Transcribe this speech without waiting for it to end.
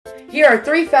Here are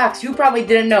 3 facts you probably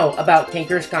didn't know about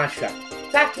Tinker's construct.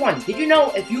 Fact 1. Did you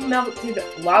know if you melted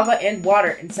lava and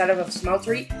water inside of a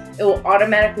smeltery, it will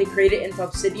automatically create it into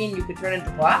obsidian you can turn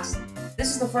into blocks? This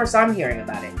is the first I'm hearing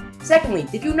about it. Secondly,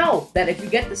 did you know that if you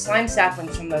get the slime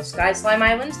saplings from the Sky Slime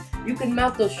Islands, you can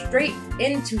melt those straight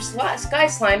into Sky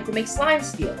Slime to make slime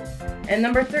steel? And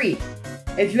number 3,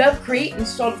 if you have Create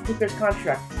installed with Tinker's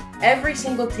construct, every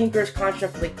single Tinker's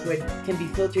construct liquid can be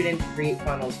filtered into Create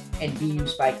funnels and be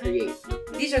used by Create.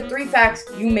 These are 3 facts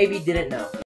you maybe didn't know.